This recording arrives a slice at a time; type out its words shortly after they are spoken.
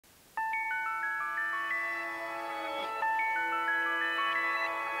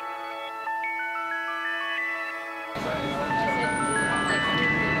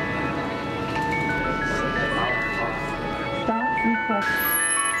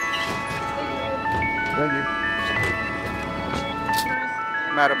Thank you.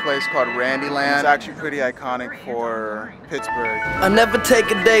 I'm at a place called Randyland. It's actually pretty iconic for Pittsburgh. I never take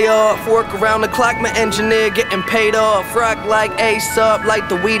a day off, work around the clock, my engineer getting paid off. Rock like Ace up, light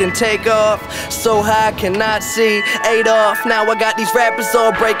the weed and take off. So high I cannot see Adolf. Now I got these rappers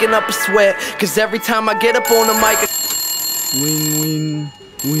all breaking up a sweat, cause every time I get up on the mic Wing, wing,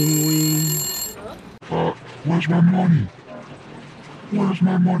 wing, wing. Where's my money? Where's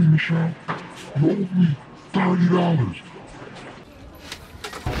my money, Michelle? You owe me $30.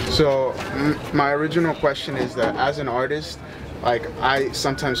 So my original question is that as an artist, like I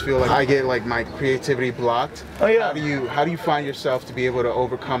sometimes feel like I get like my creativity blocked. Oh yeah. How do you find yourself to be able to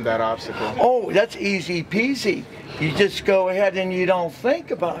overcome that obstacle? Oh, that's easy peasy. You just go ahead and you don't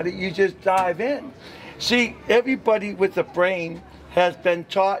think about it. You just dive in. See, everybody with a brain has been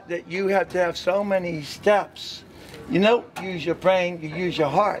taught that you have to have so many steps. You don't use your brain, you use your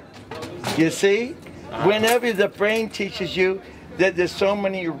heart. You see? Whenever the brain teaches you that there's so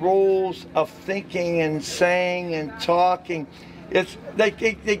many rules of thinking and saying and talking, it's like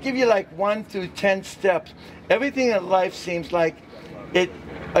they give you like 1 through 10 steps. Everything in life seems like it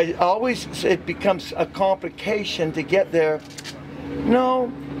becomes a complication to get there.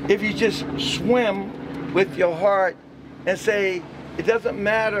 No, if you just swim with your heart and say, it doesn't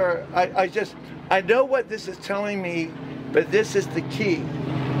matter, I know what this is telling me, but this is the key.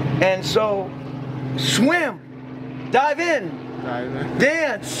 And so, swim, dive in,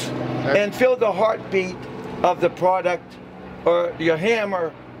 dance, and feel the heartbeat of the product or your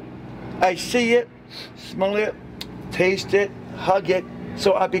hammer. I see it, smell it, taste it, hug it,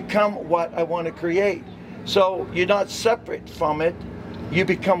 so I become what I want to create. So you're not separate from it, you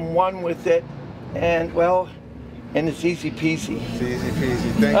become one with it, and well, and it's easy peasy. It's easy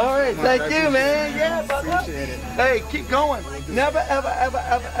peasy. Thank you. All right, so much. thank you, man. Yeah, brother. Appreciate it. Hey, keep going. Never, ever, ever,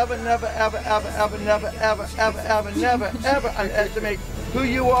 ever, ever, never, ever, ever, ever, never, ever, ever, ever, never, ever underestimate who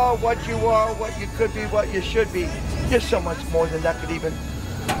you are, what you could be, what you should be. You're so much more than that could even.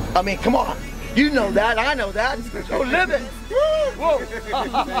 I mean, come on. You know that. I know that. So live it. Whoa.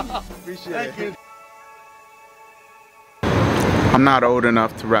 Appreciate Thank you. I'm not old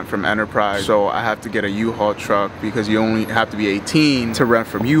enough to rent from Enterprise, so I have to get a U-Haul truck because you only have to be 18 to rent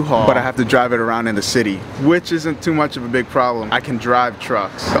from U-Haul, but I have to drive it around in the city, which isn't too much of a big problem. I can drive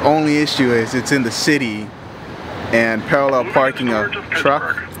trucks. The only issue is it's in the city and parallel parking a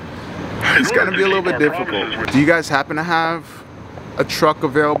truck is gonna be a little bit difficult. Do you guys happen to have a truck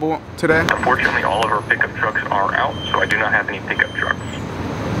available today? Unfortunately, all of our pickup trucks are out, so I do not have any pickup trucks.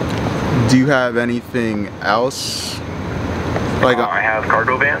 Do you have anything else? Like I have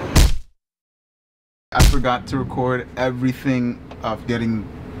cargo vans. I forgot to record everything of getting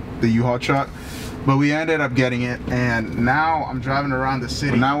the U-Haul truck, but we ended up getting it, and now I'm driving around the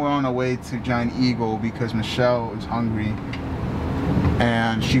city. Now we're on our way to Giant Eagle because Michelle is hungry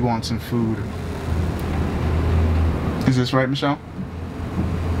and she wants some food. Is this right, Michelle?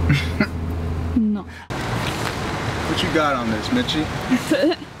 No. What you got on this, Mitchie?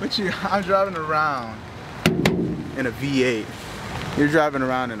 I'm driving around in a V8. You're driving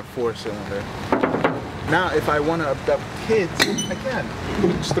around in a 4-cylinder. Now, if I want to abduct kids, I can.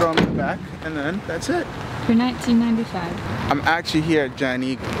 Just throw them in the back, and then that's it. For 1995. I'm actually here at Giant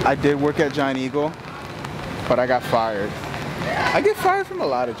Eagle. I did work at Giant Eagle, but I got fired. I get fired from a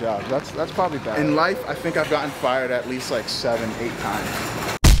lot of jobs. That's probably bad. In life, I think I've gotten fired at least like 7, 8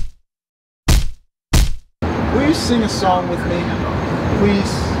 times. Will you sing a song with me,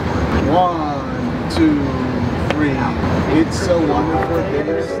 please? 1, 2, 3. It's a wonderful day.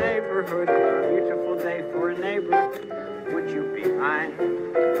 Neighborhood, beautiful day for a neighbor. Would you be mine?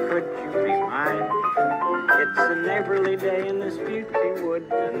 Could you be mine? It's a neighborly day in this beauty wood,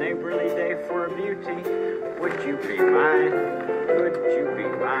 a neighborly day for a beauty. Would you be mine? Could you be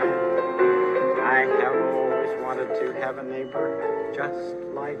mine? I have always wanted to have a neighbor just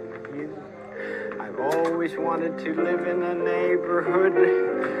like you. I've always wanted to live in a neighborhood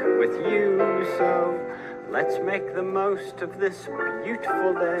with you, so let's make the most of this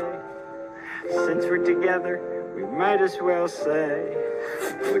beautiful day. Since we're together, we might as well say,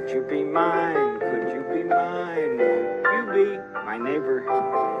 would you be mine? Could you be mine? Won't you be my neighbor?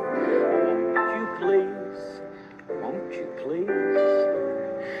 Won't you please? Won't you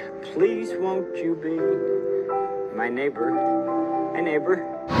please? Please won't you be my neighbor? My neighbor?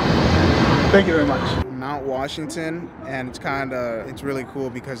 Thank you very much. Mount Washington, and it's really cool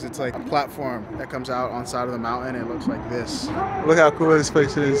because it's like a platform that comes out on the side of the mountain and it looks like this. Look how cool this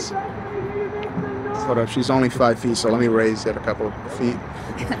place is. Hold up, she's only 5 feet, so let me raise it a couple of feet.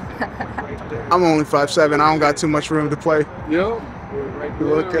 I'm only 5'7", I don't got too much room to play. Yep.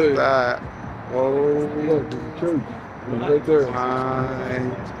 Look at that. Oh, look, there's a church. It's right there.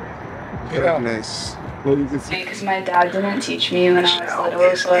 My goodness. Well, you can see. Because my dad didn't teach me when I was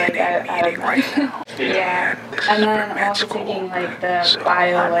little, so like yeah. And then I'm also taking like the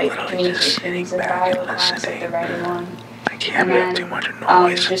bio, like communications and bio class, like the writing one. And then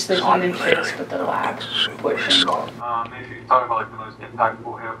just the human face with the lab portion. If you talk about like the most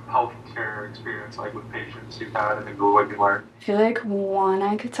impactful healthcare experience, like with patients you've had, I think what would you learn? I feel like one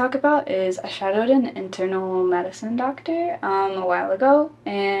I could talk about is I shadowed an internal medicine doctor a while ago,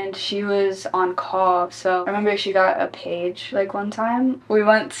 and she was on call. So I remember she got a page like one time. We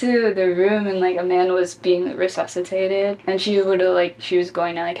went to the room and like a man was being resuscitated, and she was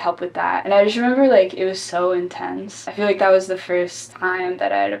going to like help with that. And I just remember like it was so intense. I feel like that was the first time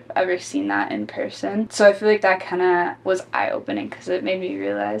that I'd ever seen that in person. So I feel like that kind of was eye-opening because it made me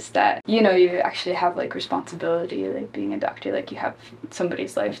realize that, you know, you actually have like responsibility, like being a doctor, like you have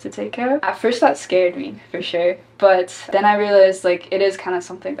somebody's life to take care of. At first that scared me for sure, but then I realized like it is kind of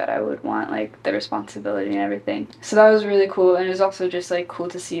something that I would want, like the responsibility and everything. So that was really cool, and it was also just like cool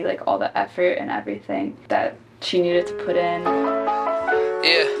to see like all the effort and everything that she needed to put in.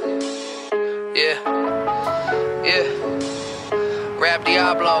 Rap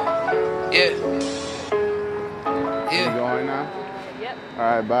Diablo, You going now? Yep.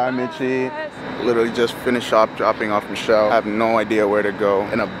 Alright, bye Mitchie. Literally just finished up dropping off Michelle. I have no idea where to go.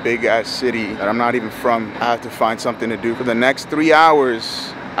 In a big ass city that I'm not even from, I have to find something to do. For the next 3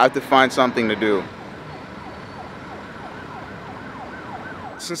 hours, I have to find something to do.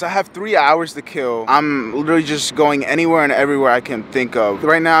 Since I have 3 hours to kill, I'm literally just going anywhere and everywhere I can think of.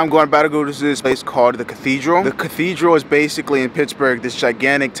 Right now, I'm about to go to this place called the Cathedral. The Cathedral is basically in Pittsburgh, this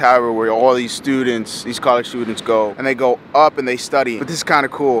gigantic tower where all these students, these college students go, and they go up and they study. But this is kind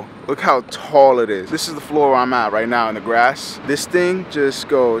of cool. Look how tall it is. This is the floor where I'm at right now in the grass. This thing just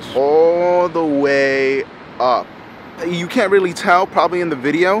goes all the way up. You can't really tell probably in the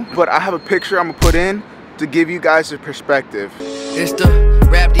video, but I have a picture I'm gonna put in to give you guys a perspective. It's the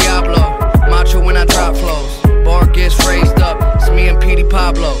Rap Diablo, macho when I drop flows. Bar gets raised up, it's me and Petey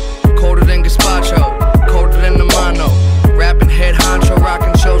Pablo. Colder than Gazpacho, colder than the mono. Rapping head honcho,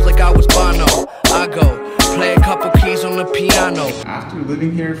 rocking shows like I was Bono. I go, play a couple keys on the piano. After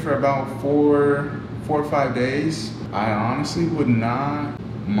living here for about four or 5 days, I honestly would not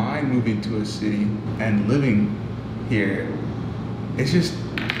mind moving to a city and living here. It's just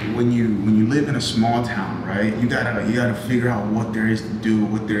when you live in a small town, right? You gotta figure out what there is to do,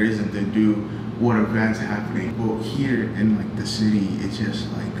 what there isn't to do, what events happening. But here in like the city, it's just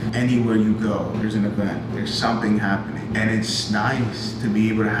like anywhere you go, there's an event, there's something happening, and it's nice to be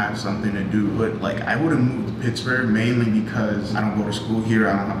able to have something to do. But like I wouldn't move to Pittsburgh mainly because I don't go to school here,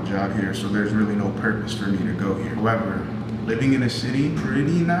 I don't have a job here, so there's really no purpose for me to go here. However, living in a city,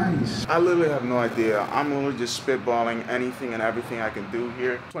 pretty nice. I literally have no idea. I'm literally just spitballing anything and everything I can do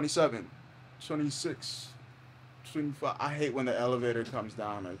here. 27, 26, 25. I hate when the elevator comes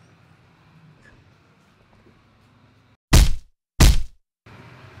down. Like,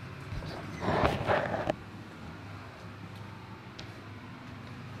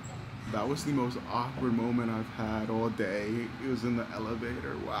 that was the most awkward moment I've had all day. It was in the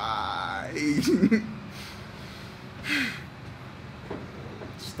elevator. Why?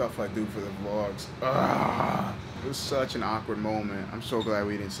 Stuff I do for the vlogs. It was such an awkward moment. I'm so glad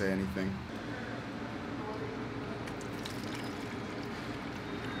we didn't say anything.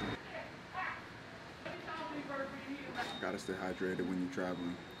 Gotta stay hydrated when you're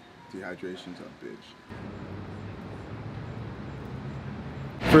traveling. Dehydration's a bitch.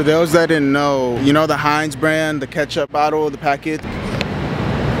 For those that didn't know, you know the Heinz brand, the ketchup bottle, the packet?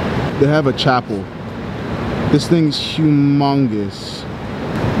 They have a chapel. This thing's humongous.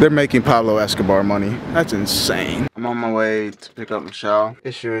 They're making Pablo Escobar money. That's insane. I'm on my way to pick up Michelle.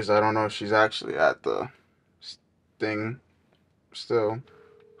 Issue is I don't know if she's actually at the thing still.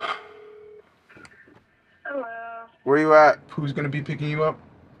 Hello. Where you at? Who's gonna be picking you up?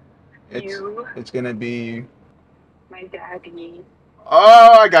 You. It's gonna be My daddy.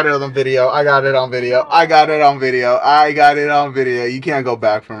 Oh, I got it on video. I got it on video. I got it on video. I got it on video. You can't go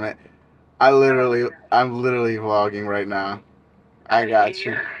back from it. I'm literally vlogging right now. I got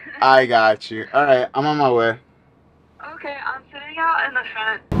you. I got you. All right, I'm on my way. Okay, I'm sitting out in the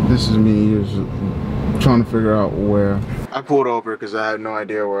front. This is me just trying to figure out where. I pulled over because I had no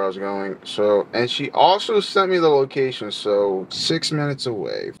idea where I was going. So, and she also sent me the location. So 6 minutes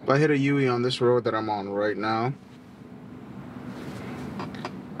away. If I hit a U-turn on this road that I'm on right now,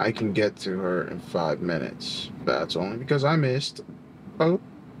 I can get to her in 5 minutes. That's only because I missed. Oh,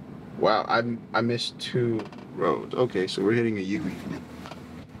 wow! I missed 2 roads. Okay, so we're hitting a U.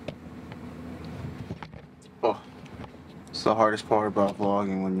 It's the hardest part about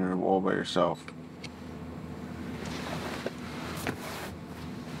vlogging when you're all by yourself.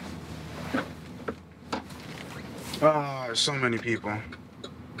 Ah, there's so many people.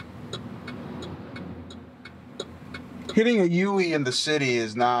 Hitting a Yui in the city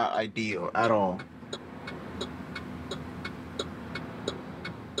is not ideal at all.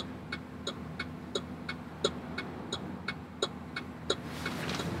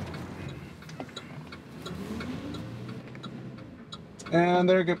 And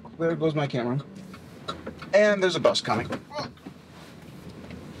there goes my camera. And there's a bus coming.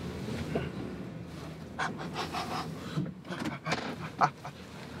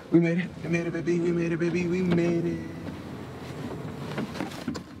 We made it. We made it, baby. We made it, baby. We made it.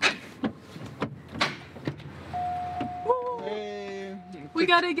 Hey. We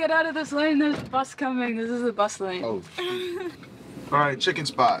gotta get out of this lane. There's a bus coming. This is the bus lane. Oh. All right, chicken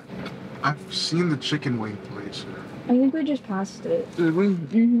spot. I've seen the chicken wing place. I think we just passed it. Did we?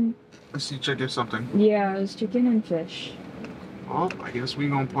 Mm-hmm. Let's see, chicken something. Yeah, it was chicken and fish. Oh, I guess we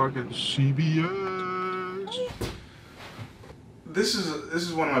gonna park at CBS. This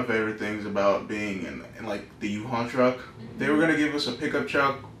is one of my favorite things about being in like the U-Haul truck. They were gonna give us a pickup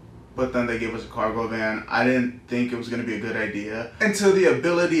truck, but then they gave us a cargo van. I didn't think it was gonna be a good idea until the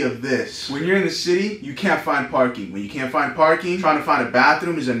ability of this. When you're in the city, you can't find parking. When you can't find parking, trying to find a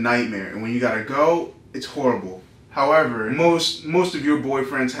bathroom is a nightmare. And when you gotta go, it's horrible. However, most of your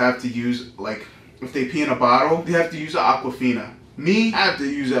boyfriends have to use, like, if they pee in a bottle, they have to use an Aquafina. Me, I have to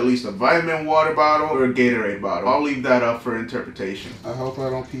use at least a vitamin water bottle or a Gatorade bottle. I'll leave that up for interpretation. I hope I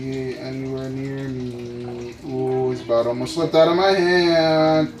don't pee anywhere near me. Ooh, it's about almost slipped out of my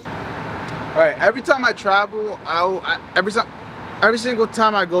hand. Alright, every time I travel, every single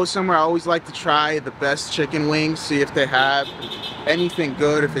time I go somewhere, I always like to try the best chicken wings, see if they have anything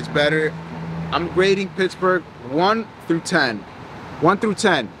good, if it's better. I'm grading Pittsburgh 1 through 10. 1 through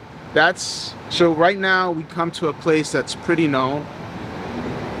 10. So right now we come to a place that's pretty known.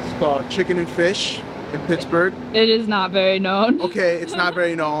 It's called Chicken and Fish in Pittsburgh. It is not very known. Okay, it's not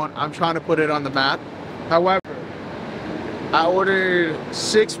very known. I'm trying to put it on the map. However, I ordered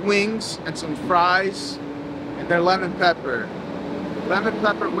 6 wings and some fries, and they're lemon pepper. Lemon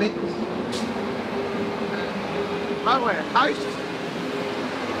pepper wings. By the way, how you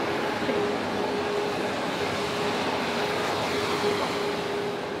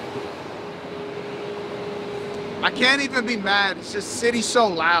I can't even be mad. It's just city's so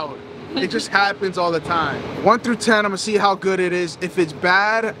loud. It just happens all the time. 1 through 10, I'm gonna see how good it is. If it's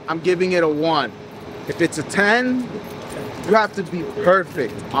bad, I'm giving it a 1. If it's a 10, you have to be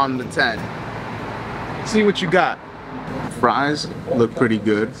perfect on the 10. See what you got. Fries look pretty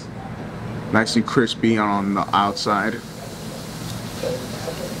good. Nice and crispy on the outside.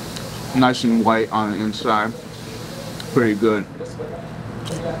 Nice and white on the inside. Pretty good.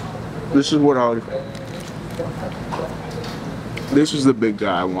 This is what this is the big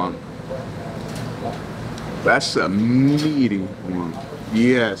guy I want. That's a meaty one.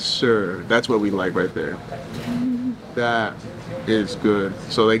 Yes, sir. That's what we like right there. That is good.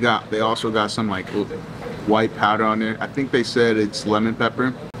 So they also got some like white powder on there. I think they said it's lemon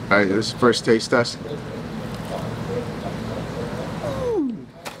pepper. All right, this is first taste test.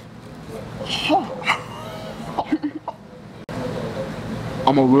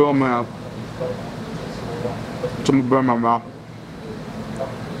 I'm a real man. So I'm gonna burn my mouth.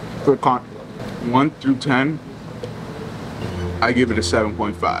 1 through 10, I give it a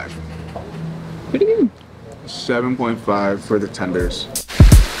 7.5. Pretty good. 7.5 for the tenders. That's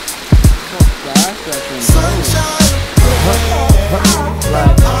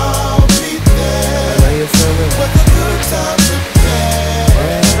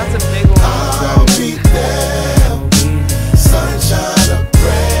a big one.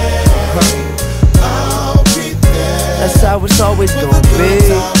 That's how it's always gonna be.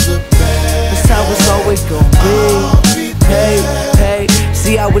 That's how it's always gonna be. Hey, hey.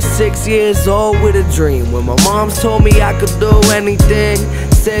 See, I was 6 years old with a dream when my moms told me I could do anything.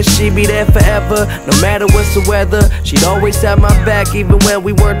 Said she'd be there forever, no matter what's the weather. She'd always have my back even when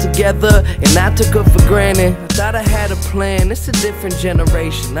we weren't together, and I took her for granted. I thought I had a plan, it's a different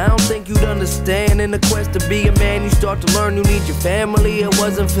generation. I don't think you'd understand. In the quest to be a man, you start to learn you need your family. It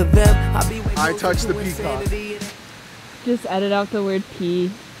wasn't for them. I touched the peacock. Just edit out the word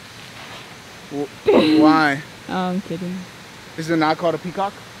pee. Why? Oh, I'm kidding. Is it not called a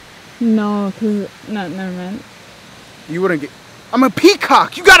peacock? No, cause never mind. You wouldn't get. I'm a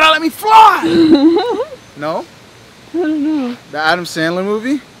peacock. You gotta let me fly. No? I don't know. The Adam Sandler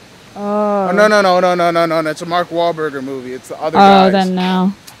movie? Oh. No. That's a Mark Wahlberg movie. It's the other guys. Oh, then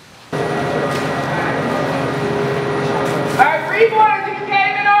no.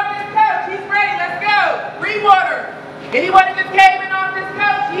 Anyone that just came in on this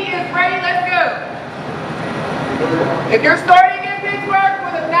coach, he is ready, let's go. If you're starting in Pittsburgh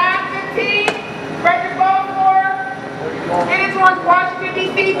with a 9:15, Frederick Baltimore, it is on Washington,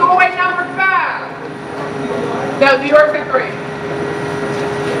 D.C., doorway number 5. No, New York's at 3.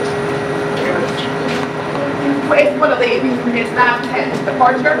 It's going to leave. It's 9:10.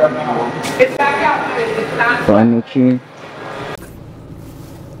 Departure. It's back out. It's 9:10. Final tune.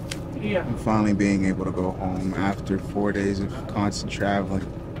 I'm finally being able to go home after 4 days of constant traveling,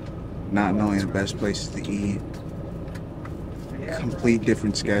 not knowing the best places to eat, complete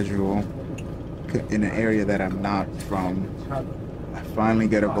different schedule in an area that I'm not from. I finally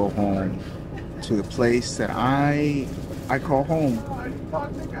get to go home to the place that I call home.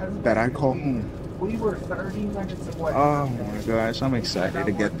 That I call home. We were 30 minutes away. Oh my gosh, I'm excited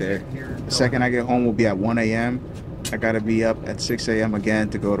to get there. The second I get home will be at 1 a.m. I gotta be up at 6 a.m. again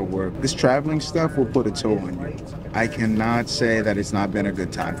to go to work. This traveling stuff will put a toll on you. I cannot say that it's not been a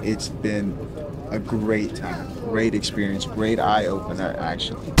good time. It's been a great time, great experience, great eye-opener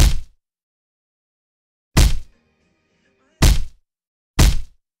actually.